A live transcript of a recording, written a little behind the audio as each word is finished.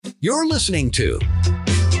You're listening to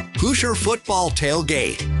Hoosier Football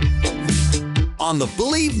Tailgate on the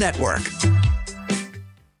Believe Network.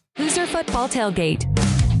 Hoosier Football Tailgate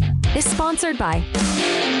is sponsored by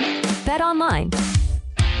Bet Online.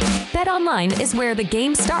 Bet Online is where the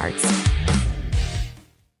game starts.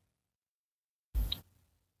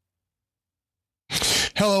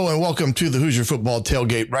 Hello and welcome to the Hoosier Football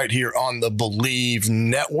Tailgate right here on the Believe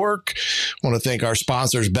Network. I want to thank our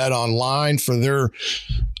sponsors, Bet Online, for their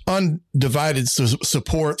undivided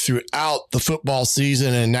support throughout the football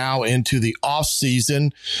season and now into the off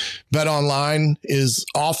season. Bet Online is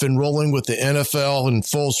off and rolling with the NFL in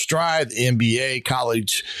full stride, the NBA,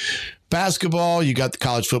 college basketball. You got the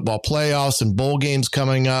college football playoffs and bowl games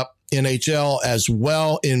coming up. NHL as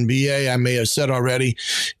well. NBA, I may have said already,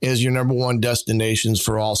 is your number one destinations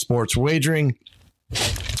for all sports wagering.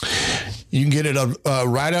 You can get it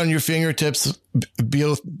right on your fingertips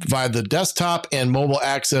via the desktop and mobile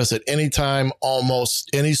access at any time, almost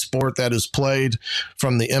any sport that is played,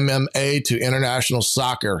 from the MMA to international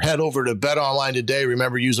soccer. Head over to Bet Online today.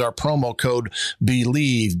 Remember, use our promo code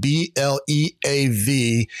BELIEVE,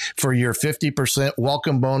 BLEAV, for your 50%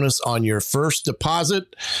 welcome bonus on your first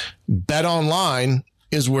deposit. Bet Online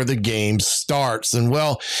is where the game starts. And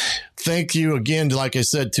well, thank you again, like I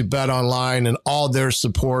said, to Bet Online and all their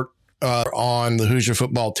support on the Hoosier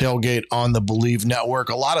Football Tailgate on the Believe Network.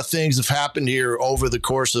 A lot of things have happened here over the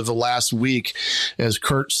course of the last week as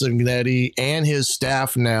Coach Cig and his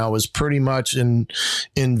staff now is pretty much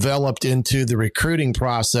enveloped into the recruiting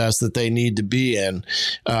process that they need to be in.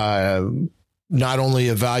 Not only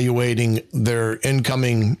evaluating their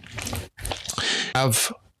incoming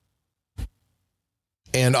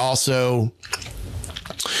and also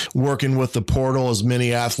working with the portal, as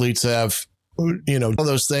many athletes have. You know,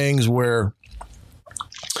 those things where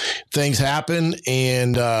things happen,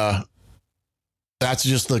 and that's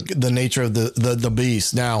just the nature of the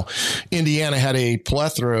beast. Now, Indiana had a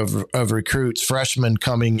plethora of recruits, freshmen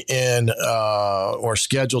coming in or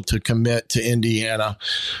scheduled to commit to Indiana.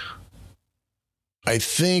 I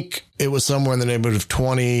think it was somewhere in the neighborhood of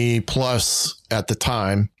 20 plus at the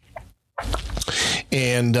time.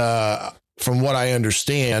 And from what I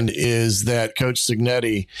understand is that Coach Cig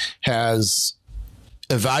has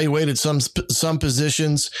evaluated some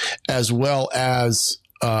positions, as well as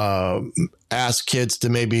ask kids to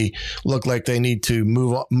maybe look like they need to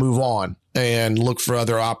move on and look for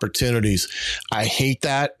other opportunities. I hate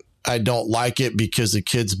that. I don't like it because the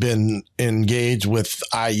kid's been engaged with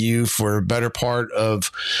IU for a better part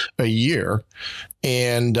of a year.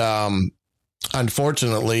 And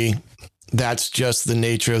unfortunately, that's just the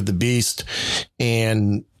nature of the beast.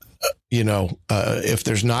 And, if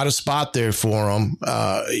there's not a spot there for them,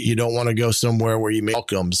 you don't want to go somewhere where you may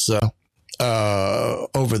welcome. So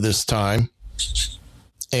over this time.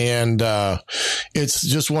 And it's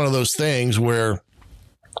just one of those things where,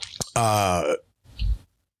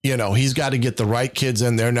 he's got to get the right kids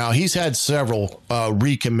in there. Now, he's had several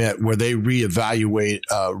recommit where they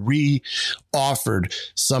re-offered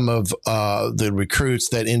some of the recruits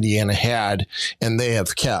that Indiana had, and they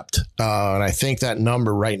have kept. And I think that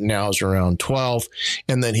number right now is around 12.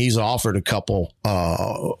 And then he's offered a couple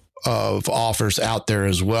of offers out there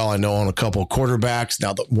as well. I know on a couple of quarterbacks.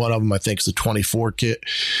 Now, one of them I think is a 24 kid.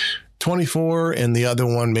 24, and the other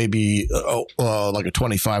one maybe like a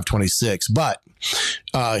 25, 26. But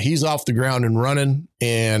he's off the ground and running,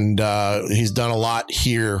 and he's done a lot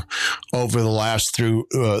here over the last few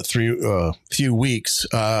weeks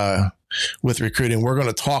with recruiting. We're going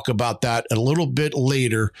to talk about that a little bit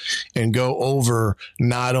later and go over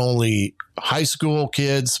not only high school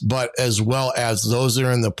kids, but as well as those that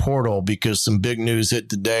are in the portal, because some big news hit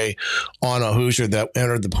today on a Hoosier that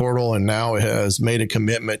entered the portal and now has made a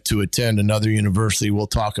commitment to attend another university. We'll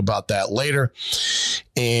talk about that later.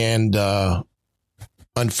 And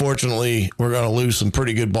unfortunately, we're going to lose some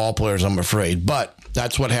pretty good ball players, I'm afraid. But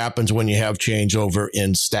that's what happens when you have changeover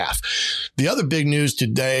in staff. The other big news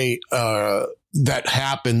today that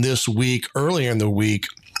happened this week, earlier in the week,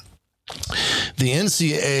 the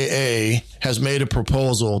NCAA has made a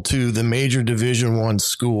proposal to the major Division I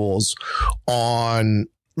schools on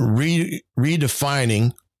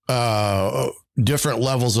redefining different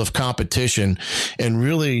levels of competition and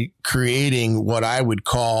really creating what I would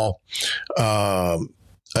call a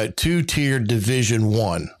two-tiered Division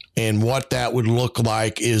I. And what that would look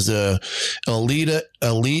like is a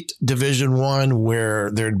elite Division I,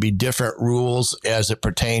 where there'd be different rules as it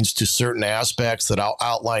pertains to certain aspects that I'll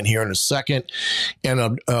outline here in a second,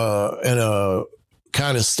 and a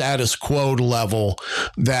kind of status quo level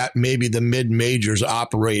that maybe the mid-majors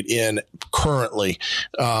operate in currently,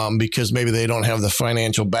 because maybe they don't have the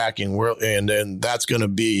financial backing, and that's going to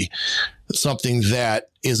be something that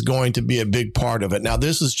is going to be a big part of it. Now,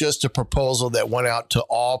 this is just a proposal that went out to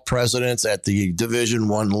all presidents at the Division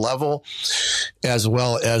I level, as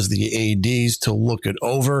well as the ADs to look it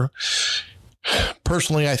over.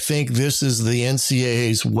 Personally, I think this is the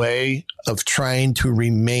NCAA's way of trying to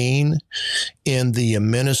remain in the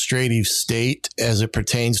administrative state as it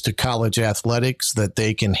pertains to college athletics, that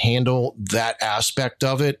they can handle that aspect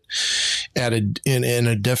of it in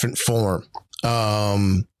a different form.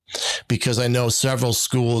 Because I know several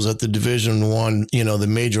schools at the Division I,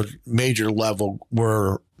 the major level,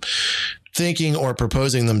 were thinking or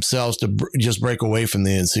proposing themselves to just break away from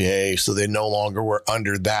the NCAA, so they no longer were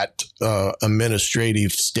under that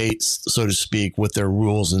administrative state, so to speak, with their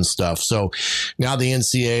rules and stuff. So now the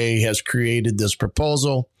NCAA has created this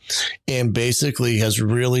proposal and basically has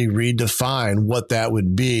really redefined what that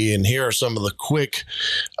would be. And here are some of the quick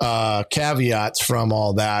caveats from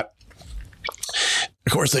all that.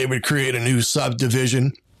 Of course, they would create a new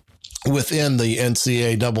subdivision within the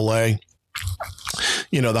NCAA.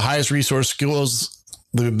 The highest resource schools,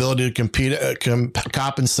 the ability to compete,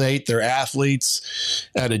 compensate their athletes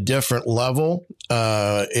at a different level.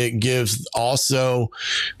 It gives also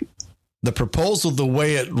the proposal, the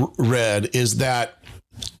way it read, is that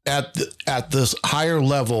at this higher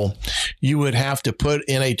level, you would have to put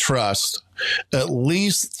in a trust at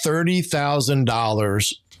least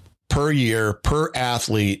 $30,000 per year per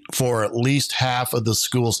athlete for at least half of the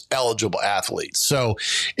school's eligible athletes. So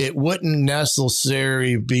it wouldn't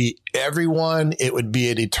necessarily be everyone. It would be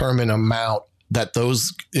a determined amount that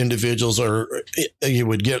those individuals you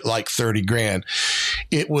would get like 30 grand.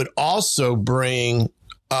 It would also bring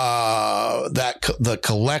the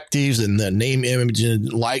collectives and the name, image,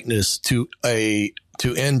 and likeness to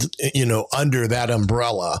end, under that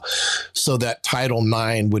umbrella, so that Title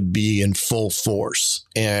IX would be in full force,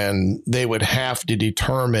 and they would have to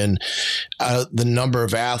determine the number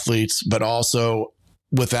of athletes, but also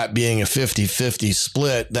with that being a 50-50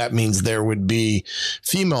 split, that means there would be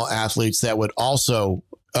female athletes that would also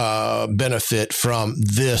benefit from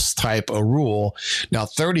this type of rule. Now,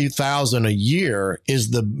 $30,000 a year is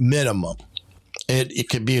the minimum. It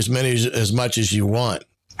could be as much as you want,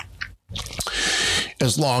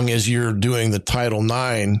 as long as you're doing the Title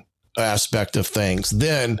IX aspect of things.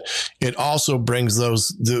 Then it also brings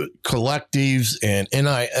the collectives and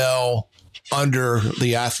NIL under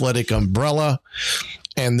the athletic umbrella,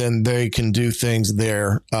 and then they can do things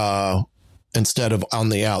there instead of on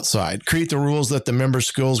the outside. Create the rules that the member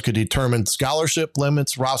schools could determine scholarship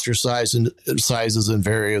limits, roster sizes in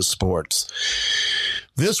various sports.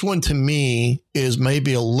 This one, to me, is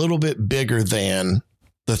maybe a little bit bigger than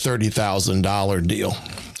the $30,000 deal.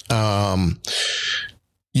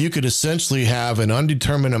 You could essentially have an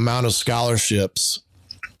undetermined amount of scholarships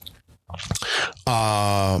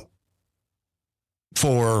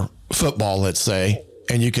for football, let's say,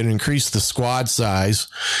 and you can increase the squad size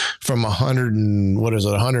from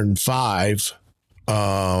 105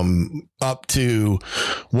 up to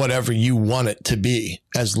whatever you want it to be,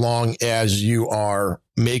 as long as you are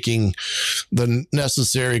making the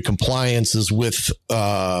necessary compliances with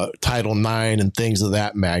Title IX and things of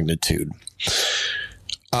that magnitude.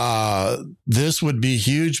 This would be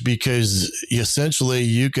huge because essentially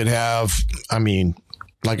you could have,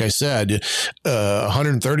 like I said,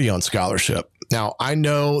 130 on scholarship. Now, I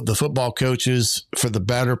know the football coaches for the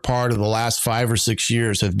better part of the last 5 or 6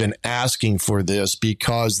 years have been asking for this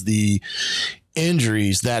because the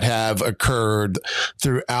injuries that have occurred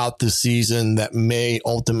throughout the season that may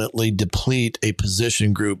ultimately deplete a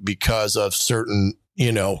position group because of certain,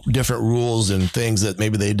 different rules and things that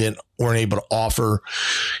maybe they weren't able to offer,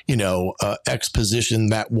 X position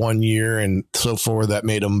that 1 year and so forth, that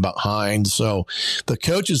made them behind. So the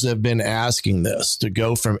coaches have been asking this to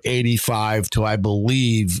go from 85 to, I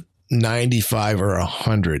believe, 95 or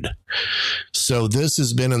 100. So this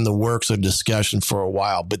has been in the works of discussion for a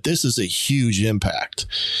while, but this is a huge impact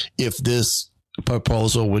if this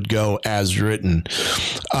proposal would go as written.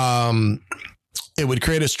 It would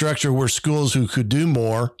create a structure where schools who could do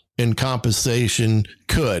more in compensation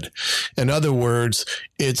could. In other words,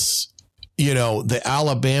 it's, the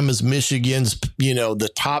Alabamas, Michigans, the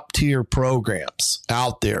top tier programs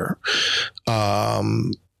out there,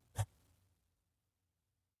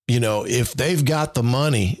 if they've got the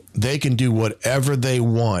money, they can do whatever they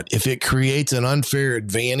want. If it creates an unfair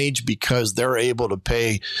advantage because they're able to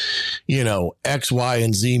pay, X, Y,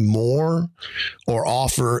 and Z more, or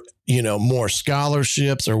offer, more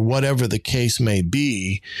scholarships or whatever the case may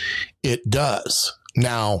be, it does.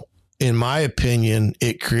 Now, in my opinion,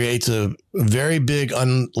 it creates a very big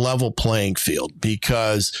unlevel playing field,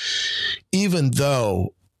 because even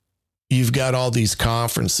though you've got all these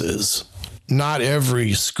conferences, not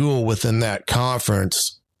every school within that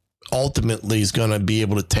conference ultimately is going to be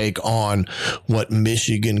able to take on what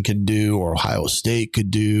Michigan could do, or Ohio State could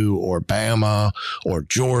do, or Bama, or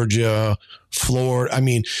Georgia, Florida. I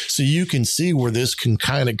mean, so you can see where this can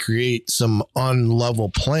kind of create some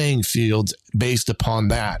unlevel playing fields based upon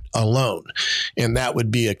that alone. And that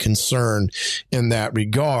would be a concern in that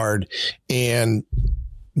regard. And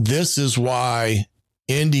this is why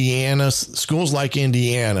schools like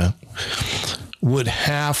Indiana would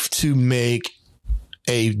have to make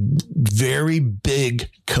a very big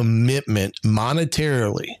commitment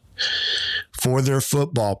monetarily for their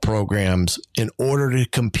football programs in order to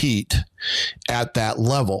compete at that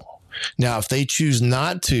level. Now, if they choose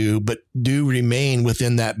not to, but do remain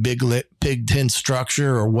within that Big Ten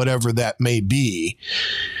structure or whatever that may be,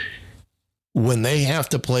 when they have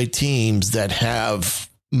to play teams that have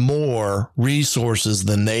more resources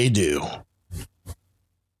than they do,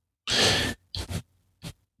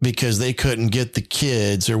 because they couldn't get the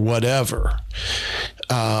kids or whatever,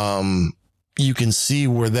 you can see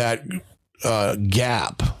where that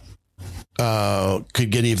gap could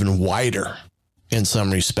get even wider in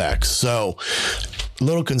some respects. So a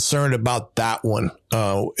little concerned about that one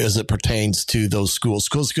as it pertains to those schools.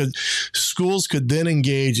 Schools could then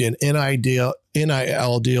engage in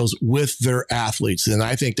NIL deals with their athletes. And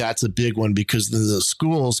I think that's a big one, because the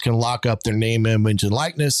schools can lock up their name, image, and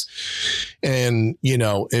likeness. And,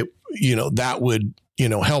 that would,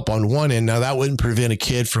 help on one end. Now, that wouldn't prevent a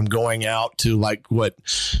kid from going out to like what,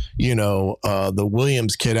 the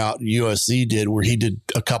Williams kid out at USC did, where he did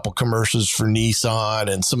a couple commercials for Nissan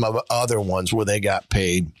and some of the other ones where they got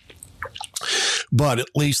paid. But at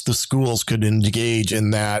least the schools could engage in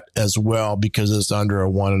that as well, because it's under a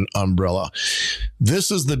one umbrella. This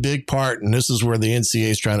is the big part, and this is where the NCAA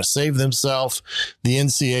is trying to save themselves. The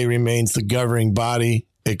NCAA remains the governing body,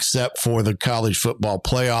 except for the college football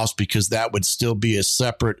playoffs, because that would still be a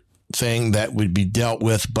separate thing that would be dealt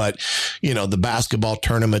with. But, the basketball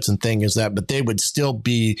tournaments and thing is that, but they would still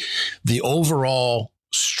be the overall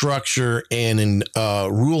structure and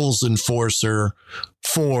rules enforcer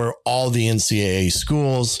for all the NCAA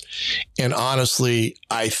schools. And honestly,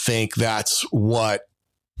 I think that's what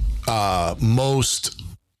most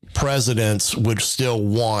presidents would still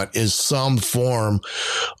want, is some form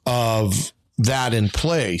of that in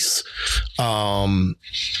place, so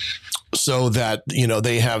that,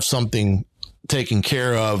 they have something taking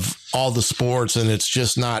care of all the sports, and it's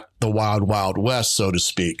just not the wild, wild west, so to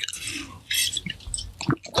speak.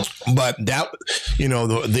 But that,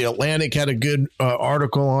 the Atlantic had a good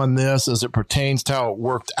article on this as it pertains to how it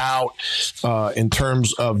worked out in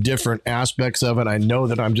terms of different aspects of it. I know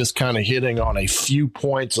that I'm just kind of hitting on a few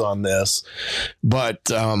points on this,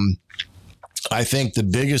 but I think the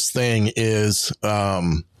biggest thing is,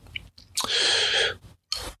 the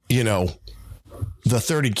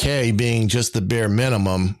 $30K being just the bare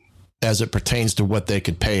minimum as it pertains to what they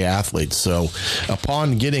could pay athletes. So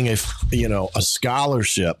upon getting a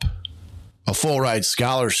scholarship, a full ride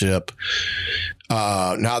scholarship,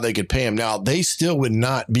 now they could pay them. Now, they still would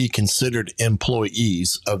not be considered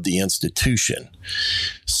employees of the institution.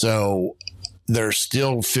 So they're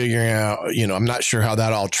still figuring out, I'm not sure how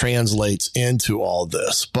that all translates into all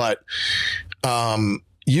this, but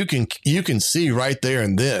you can see right there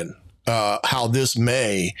and then how this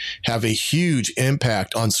may have a huge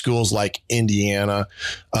impact on schools like Indiana,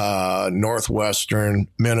 Northwestern,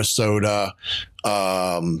 Minnesota,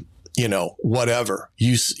 whatever.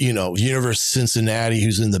 University of Cincinnati,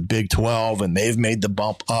 who's in the Big 12, and they've made the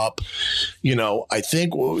bump up. I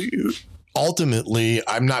think ultimately,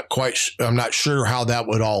 I'm not sure how that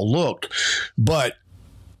would all look, but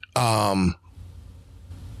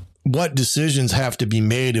what decisions have to be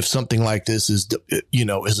made if something like this is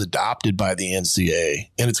adopted by the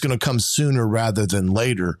NCAA, and it's going to come sooner rather than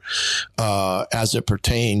later, as it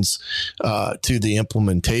pertains to the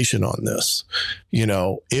implementation on this.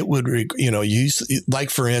 It would, like,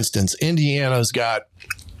 for instance, Indiana's got,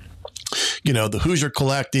 the Hoosier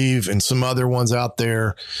Collective and some other ones out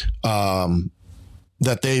there,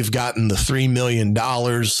 that they've gotten the $3 million,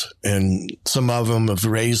 and some of them have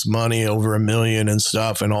raised money over $1 million and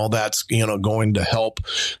stuff, and all that's, going to help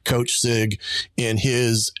Coach Cig in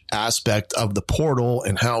his aspect of the portal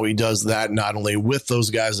and how he does that, not only with those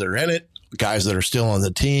guys that are in it, guys that are still on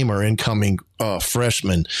the team or incoming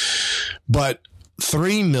freshmen, but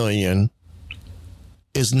 $3 million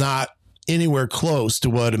is not anywhere close to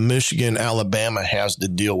what Michigan, Alabama has to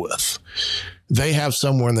deal with. They have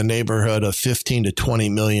somewhere in the neighborhood of 15 to 20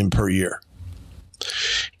 million per year.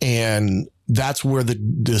 And that's where the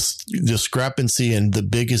discrepancy and the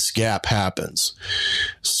biggest gap happens.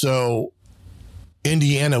 So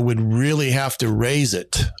Indiana would really have to raise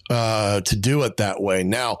it to do it that way.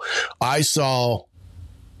 Now, I saw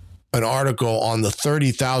an article on the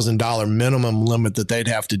 $30,000 minimum limit that they'd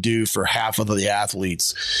have to do for half of the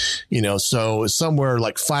athletes, so it's somewhere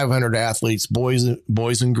like 500 athletes, boys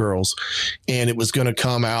and girls. And it was going to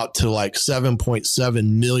come out to like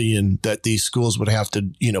 7.7 million that these schools would have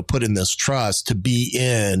to, put in this trust to be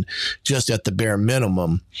in just at the bare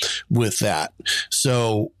minimum with that.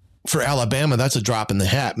 So for Alabama, that's a drop in the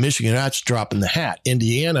hat. Michigan, that's a drop in the hat.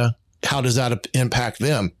 Indiana, how does that impact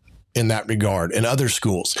them in that regard, and other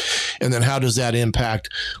schools? And then how does that impact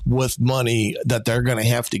with money that they're going to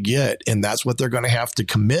have to get? And that's what they're going to have to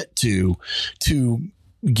commit to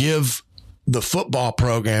give the football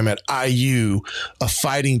program at IU a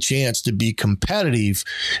fighting chance to be competitive.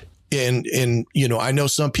 And I know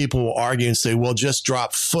some people will argue and say, well, just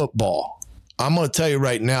drop football. I'm going to tell you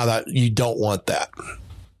right now that you don't want that,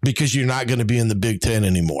 because you're not going to be in the Big Ten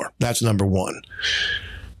anymore. That's number one.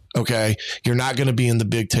 Okay. You're not going to be in the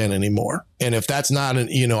Big Ten anymore. And if that's not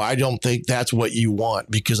I don't think that's what you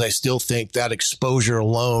want, because I still think that exposure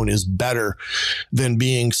alone is better than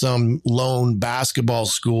being some lone basketball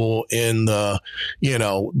school in the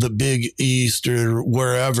Big East or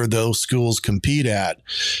wherever those schools compete at.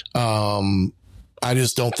 I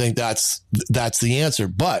just don't think that's the answer,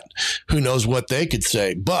 but who knows what they could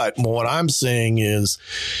say. But what I'm saying is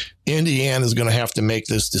Indiana is going to have to make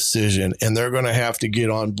this decision, and they're going to have to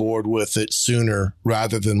get on board with it sooner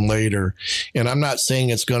rather than later. And I'm not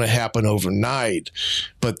saying it's going to happen overnight,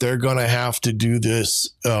 but they're going to have to do this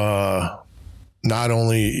not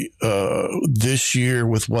only this year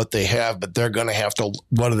with what they have, but they're going to have to,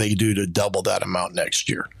 what do they do to double that amount next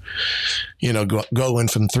year? Going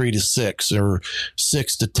from 3 to 6 or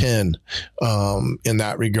 6 to 10 in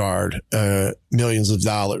that regard, millions of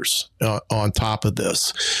dollars on top of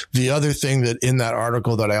this. The other thing that in that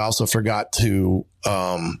article that I also forgot to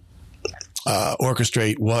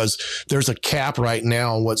orchestrate was there's a cap right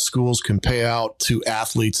now on what schools can pay out to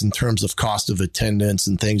athletes in terms of cost of attendance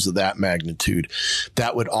and things of that magnitude.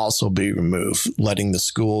 That would also be removed, letting the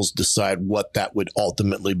schools decide what that would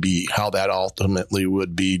ultimately be, how that ultimately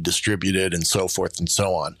would be distributed, and so forth and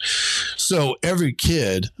so on. So every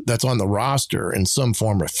kid that's on the roster in some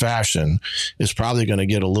form or fashion is probably going to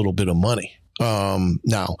get a little bit of money.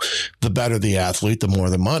 Now, the better the athlete, the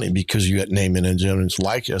more the money, because you get name and image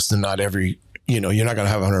likeness, and not every, you're not going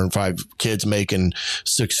to have 105 kids making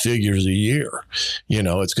 6 figures a year.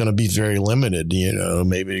 It's going to be very limited,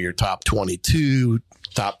 maybe your top 22,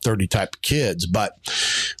 top 30 type of kids, but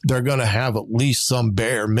they're going to have at least some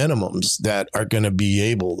bare minimums that are going to be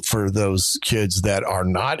able for those kids that are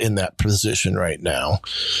not in that position right now.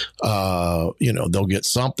 They'll get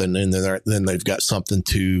something, and then they've got something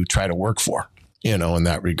to try to work for, in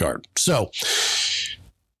that regard. So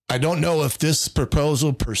I don't know if this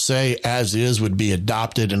proposal per se as is would be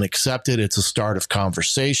adopted and accepted. It's a start of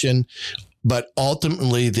conversation. But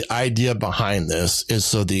ultimately, the idea behind this is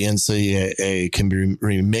so the NCAA can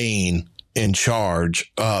remain in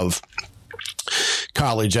charge of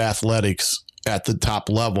college athletics at the top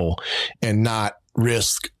level and not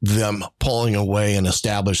risk them pulling away and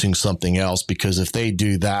establishing something else. Because if they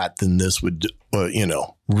do that, then this would,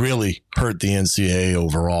 really hurt the NCAA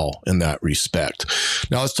overall in that respect.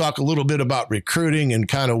 Now, let's talk a little bit about recruiting and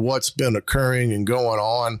kind of what's been occurring and going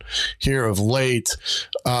on here of late.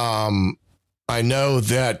 I know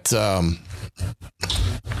that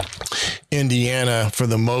Indiana, for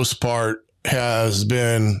the most part, has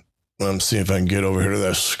been, let me see if I can get over here to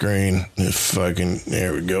that screen. If I can,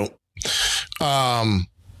 there we go.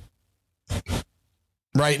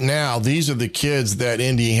 Right now, these are the kids that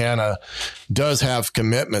Indiana does have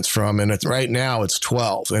commitments from, and right now it's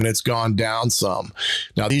 12, and it's gone down some.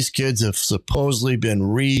 Now, these kids have supposedly been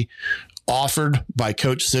re-offered by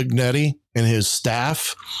Coach Cig and his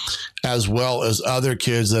staff, as well as other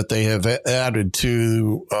kids that they have added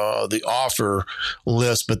to the offer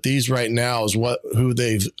list. But these right now is who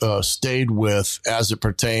they've stayed with as it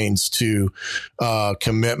pertains to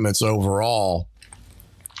commitments overall.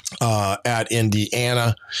 at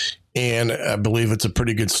Indiana. And I believe it's a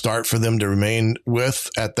pretty good start for them to remain with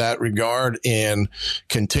at that regard and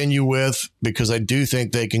continue with, because I do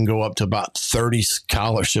think they can go up to about 30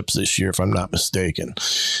 scholarships this year, if I'm not mistaken.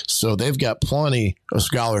 So they've got plenty of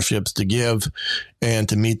scholarships to give and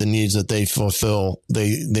to meet the needs that they fulfill,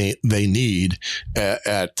 they need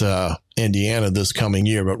at Indiana this coming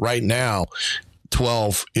year. But right now,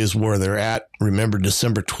 12 is where they're at. Remember,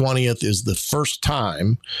 December 20th is the first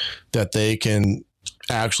time that they can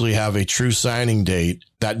actually have a true signing date.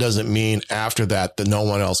 That doesn't mean after that no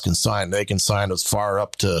one else can sign. They can sign as far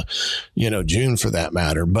up to, June for that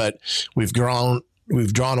matter. But we've drawn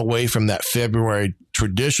away from that February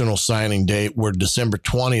traditional signing date where December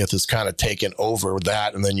 20th is kind of taken over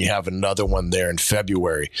that. And then you have another one there in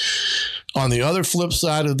February. On the other flip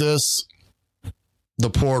side of this, the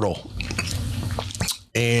portal.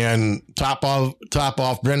 And top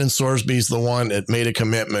off, Brendan Sorsby's the one that made a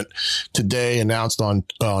commitment today, announced on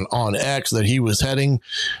X that he was heading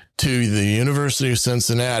to the University of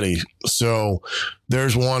Cincinnati. So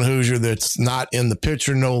there's one Hoosier that's not in the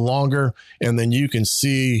picture no longer. And then you can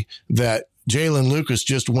see that Jalen Lucas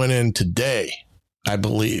just went in today, I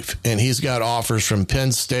believe, and he's got offers from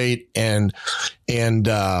Penn State and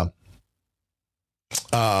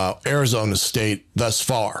Arizona State thus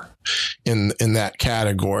far in that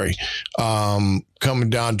category. Coming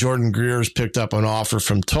down, Jordan Greer's picked up an offer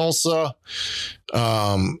from Tulsa.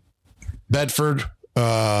 Bedford,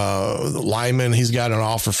 Lyman, he's got an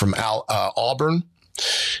offer from Auburn.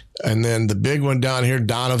 And then the big one down here,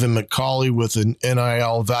 Donovan McCauley, with an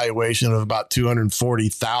NIL valuation of about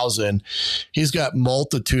 $240,000. He's got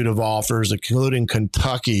multitude of offers, including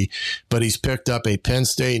Kentucky, but he's picked up a Penn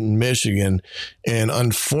State and Michigan. And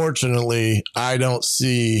unfortunately, I don't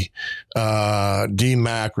see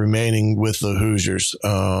D-Mac remaining with the Hoosiers.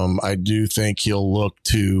 I do think he'll look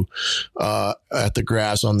to at the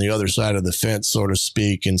grass on the other side of the fence, so to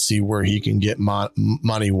speak, and see where he can get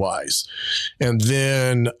money-wise. And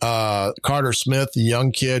then Carter Smith, the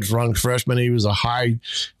young kid, young freshman, he was a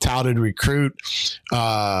high-touted recruit.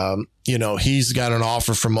 He's got an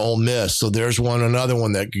offer from Ole Miss, so there's another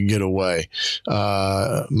one that could get away.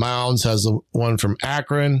 Mounds has one from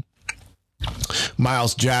Akron.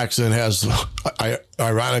 Miles Jackson has,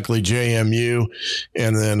 ironically, JMU,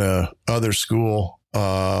 and then other school,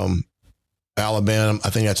 Alabama. I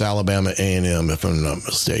think that's Alabama A&M, if I'm not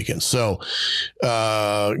mistaken. So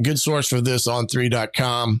good source for this on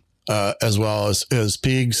 3.com. As well as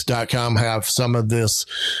pigs.com have some of this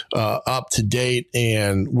up to date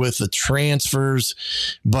and with the transfers.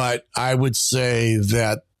 But I would say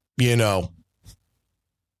that,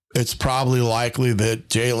 it's probably likely that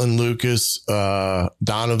Jalen Lucas,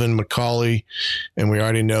 Donovan McCauley, and we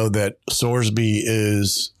already know that Sorsby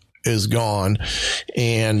is gone,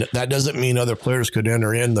 and that doesn't mean other players could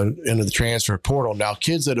enter into the transfer portal. Now,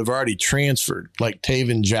 kids that have already transferred, like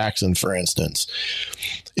Taven Jackson, for instance,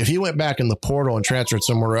 if he went back in the portal and transferred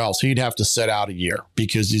somewhere else, he'd have to sit out a year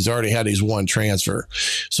because he's already had his one transfer.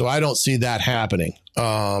 So I don't see that happening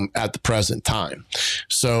at the present time.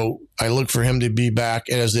 So I look for him to be back,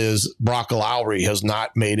 as is Brock Lowry has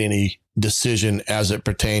not made any decision as it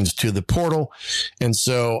pertains to the portal. And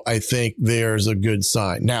so I think there's a good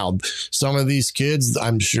sign. Now, some of these kids,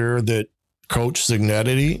 I'm sure that Coach Cig,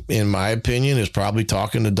 in my opinion, is probably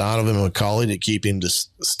talking to Donovan McCauley to keep him to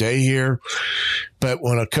stay here. But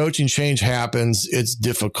when a coaching change happens, it's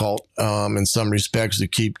difficult in some respects to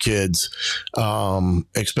keep kids,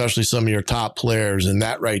 especially some of your top players. And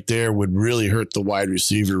that right there would really hurt the wide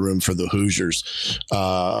receiver room for the Hoosiers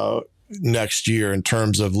next year in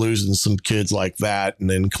terms of losing some kids like that,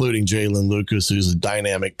 and including Jalen Lucas, who's a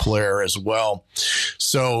dynamic player as well.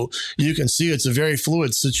 So you can see it's a very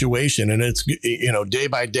fluid situation, and it's, day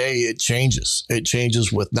by day it changes. It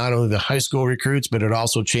changes with not only the high school recruits, but it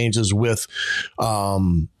also changes with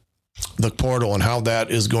the portal and how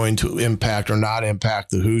that is going to impact or not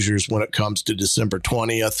impact the Hoosiers when it comes to December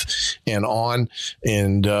 20th and on.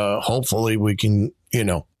 And hopefully we can,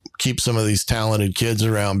 keep some of these talented kids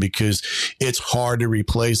around, because it's hard to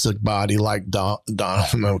replace a body like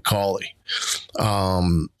Donovan McCauley.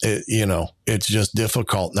 It's just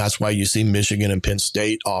difficult. And that's why you see Michigan and Penn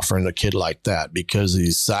State offering a kid like that, because of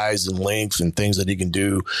his size and length and things that he can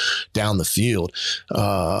do down the field.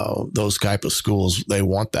 Those type of schools, they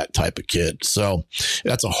want that type of kid. So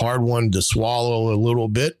that's a hard one to swallow a little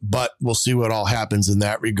bit, but we'll see what all happens in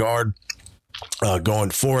that regard.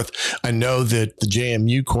 going forth. I know that the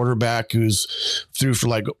JMU quarterback who's threw for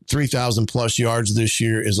like 3,000 plus yards this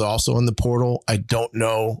year is also in the portal. I don't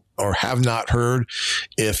know or have not heard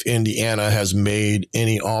if Indiana has made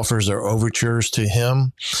any offers or overtures to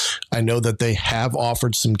him. I know that they have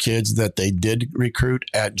offered some kids that they did recruit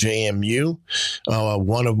at JMU.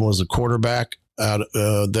 One of them was a quarterback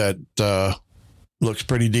that looks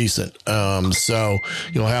pretty decent. So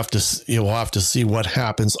you'll have to see what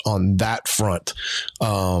happens on that front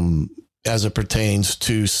as it pertains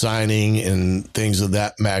to signing and things of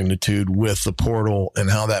that magnitude with the portal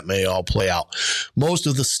and how that may all play out. Most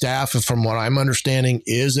of the staff, from what I'm understanding,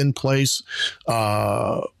 is in place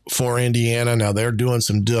for Indiana. Now they're doing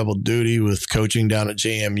some double duty with coaching down at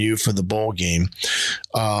JMU for the bowl game.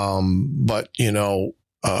 But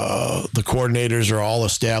the coordinators are all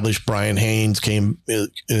established. Brian Haynes came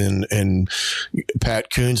in, and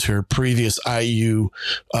Pat Coons, her previous IU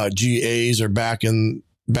GAs, are back in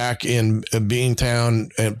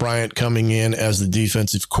Beantown, and Bryant coming in as the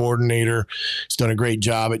defensive coordinator. He's done a great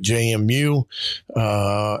job at JMU,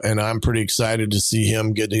 and I'm pretty excited to see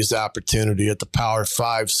him get his opportunity at the Power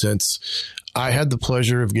 5 since I had the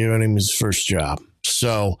pleasure of giving him his first job.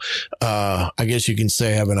 So I guess you can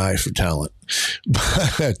say I have an eye for talent.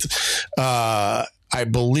 But I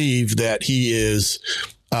believe that he is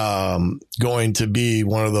going to be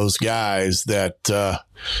one of those guys that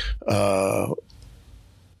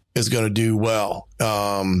is going to do well.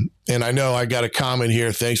 And I know I got a comment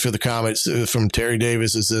here. Thanks for the comments from Terry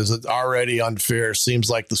Davis. It says it's already unfair. Seems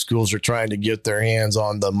like the schools are trying to get their hands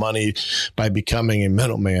on the money by becoming a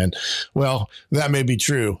middleman. Well, that may be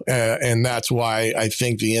true. And that's why I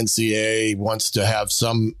think the NCAA wants to have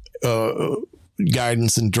some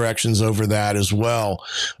guidance and directions over that as well,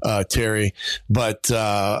 Terry. But,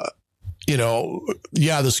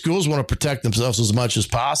 the schools want to protect themselves as much as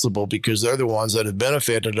possible because they're the ones that have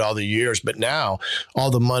benefited all the years. But now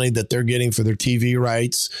all the money that they're getting for their TV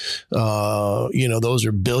rights, those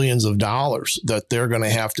are billions of dollars that they're going to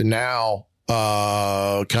have to now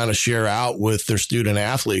kind of share out with their student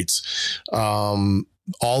athletes.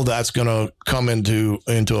 All that's going to come into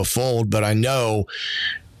a fold. But I know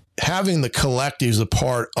having the collectives a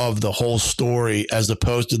part of the whole story, as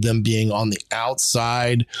opposed to them being on the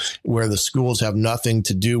outside where the schools have nothing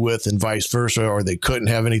to do with and vice versa, or they couldn't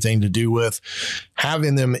have anything to do with,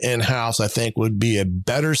 having them in-house, I think would be a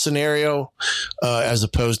better scenario as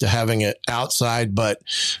opposed to having it outside, but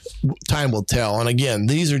time will tell. And again,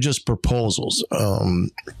 these are just proposals.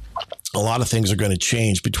 A lot of things are going to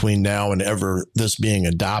change between now and ever this being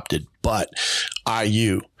adopted, but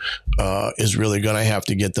IU is really going to have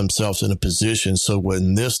to get themselves in a position so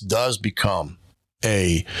when this does become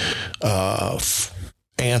a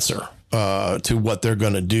answer to what they're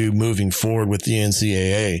going to do moving forward with the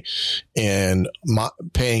NCAA and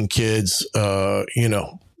paying kids,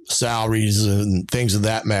 salaries and things of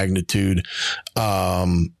that magnitude,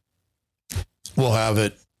 we'll have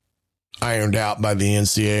it ironed out by the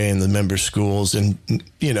NCAA and the member schools. And,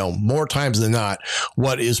 more times than not,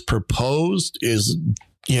 what is proposed is,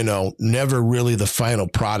 never really the final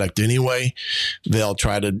product anyway. They'll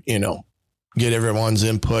try to, get everyone's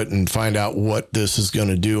input and find out what this is going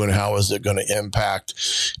to do and how is it going to impact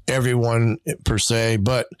everyone per se.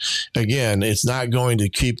 But again, it's not going to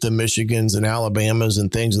keep the Michigans and Alabamas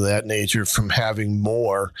and things of that nature from having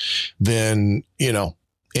more than,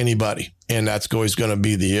 anybody. And that's always going to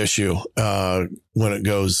be the issue when it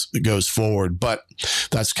goes forward. But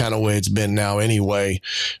that's kind of the way it's been now anyway.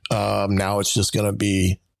 Now it's just going to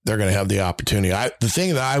be, they're going to have the opportunity. The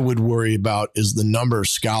thing that I would worry about is the number of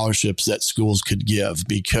scholarships that schools could give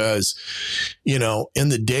because, in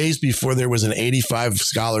the days before there was an 85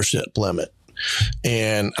 scholarship limit,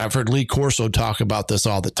 and I've heard Lee Corso talk about this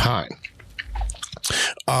all the time.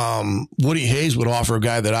 Woody Hayes would offer a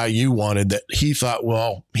guy that IU wanted that he thought,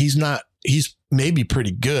 well, he's maybe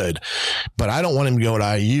pretty good, but I don't want him to go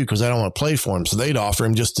to IU because I don't want to play for him. So they'd offer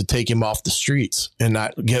him just to take him off the streets and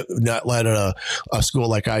not let a school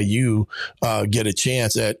like IU get a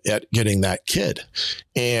chance at getting that kid.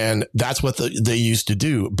 And that's what they used to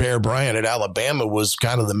do. Bear Bryant at Alabama was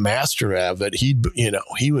kind of the master of it. He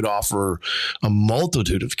would offer a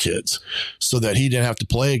multitude of kids so that he didn't have to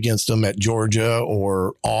play against them at Georgia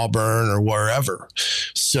or Auburn or wherever.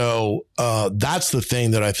 So that's the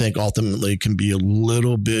thing that I think ultimately can be a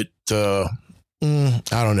little bit, a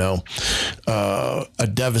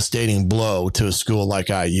devastating blow to a school like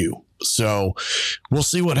IU. So we'll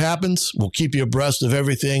see what happens. We'll keep you abreast of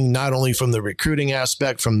everything, not only from the recruiting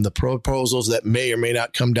aspect, from the proposals that may or may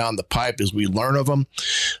not come down the pipe as we learn of them.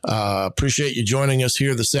 Appreciate you joining us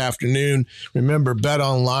here this afternoon. Remember, Bet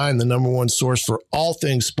Online, the number one source for all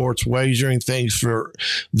things sports wagering. Thanks for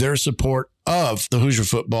their support of the Hoosier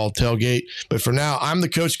Football Tailgate. But for now, I'm the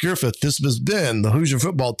Coach Griffith. This has been the Hoosier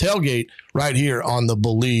Football Tailgate right here on the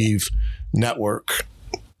Believe Network.